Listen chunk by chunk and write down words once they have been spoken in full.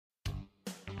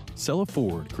Cella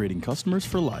Ford, creating customers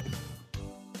for life.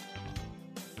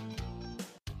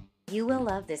 You will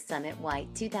love this Summit White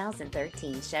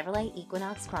 2013 Chevrolet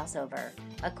Equinox crossover,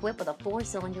 equipped with a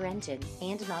 4-cylinder engine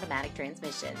and an automatic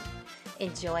transmission.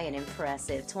 Enjoy an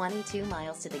impressive 22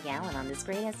 miles to the gallon on this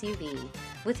great SUV,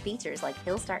 with features like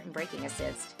hill start and braking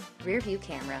assist, rear view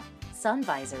camera, sun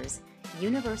visors,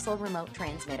 universal remote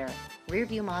transmitter, rear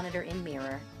view monitor and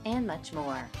mirror, and much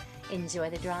more. Enjoy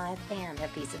the drive and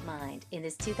have peace of mind in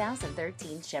this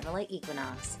 2013 Chevrolet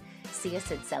Equinox. See us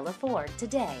at Cella Ford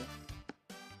today.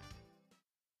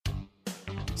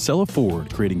 Cella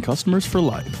Ford, creating customers for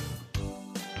life.